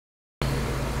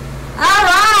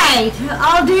right,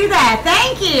 I'll do that.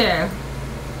 Thank you.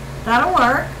 That'll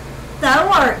work. That'll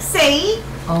work. See,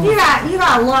 you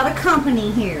got a lot of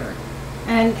company here,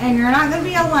 and you're not going to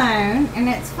be alone, and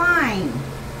it's fine.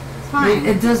 It's fine.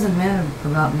 It doesn't matter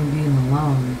about me being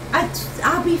alone.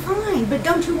 I'll be fine, but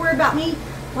don't you worry about me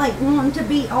like wanting to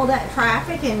beat all that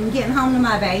traffic and getting home to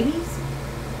my babies.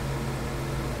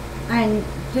 And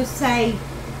just say,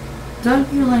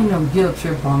 don't you lay no guilt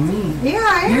trip on me. Yeah,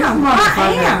 I You're am. I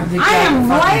am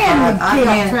laying the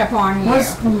guilt trip on you.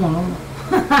 What's going on?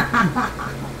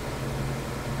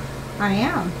 I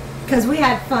am. Because we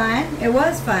had fun. It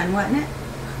was fun, wasn't it?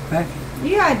 Becky.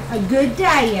 You had a good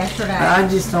day yesterday. I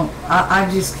just don't, I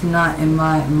just cannot in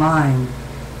my mind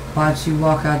watch you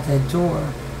walk out that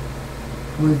door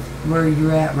with where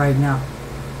you're at right now.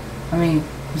 I mean,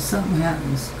 if something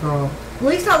happens, girl. At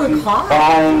least I look hot if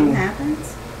something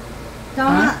happens.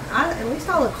 At least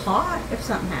I look hot if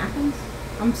something happens.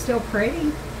 I'm still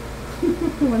pretty.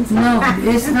 It's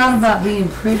not about being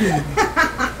pretty.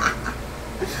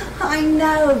 I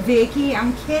know, Vicky.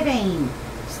 I'm kidding.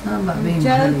 It's not about being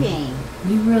joking. Pretty.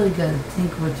 You really got to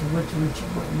think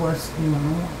what's going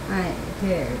on. I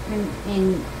do,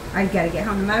 and I got to get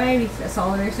home to my babies. That's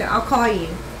all there is to it. I'll call you.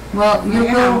 Well, you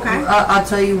will. Okay? I'll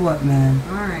tell you what, man.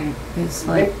 All right. It's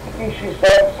like she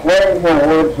stopped swearing her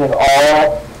words at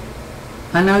all.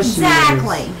 I know she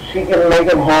exactly. She can make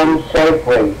them home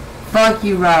safely. Fuck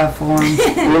you, ride for him.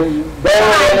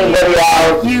 Anybody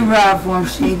else. You ride for him.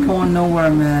 She ain't going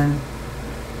nowhere, man.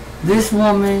 This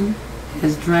woman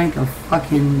has drank a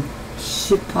fucking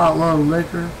shit potload of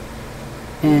liquor,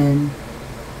 and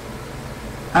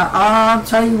I'll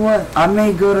tell you what. I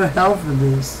may go to hell for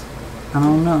this. I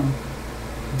don't know.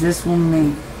 This woman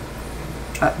may.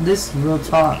 This is real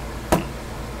talk.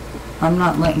 I'm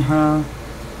not letting her.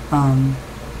 I'm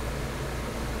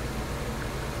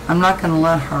not gonna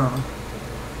let her.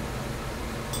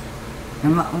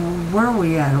 Where are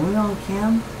we at? Are we on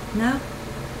cam? No.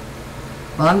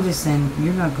 Well, I'm just saying,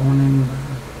 you're not going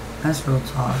anywhere. That's real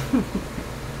talk.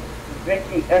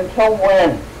 Vicky, until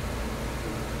when?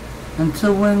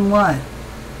 Until when what?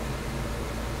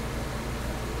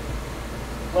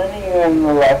 When are you going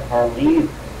to let her leave?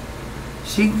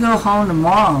 She can go home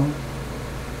tomorrow.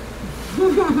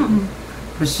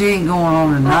 But she ain't going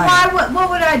home tonight. Well, what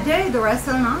would I do the rest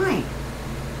of the night?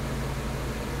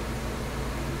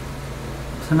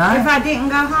 Tonight? If I didn't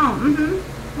go home,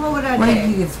 what would I do? Well,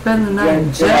 you could spend the night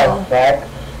in jail. Sex?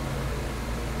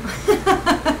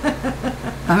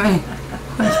 I mean,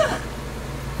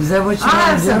 is that what you I'll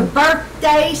have want to some do?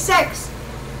 birthday sex.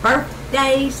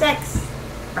 Birthday sex.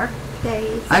 Birthday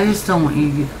sex. I just don't want you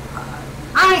to get...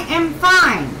 I am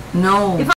fine. No. If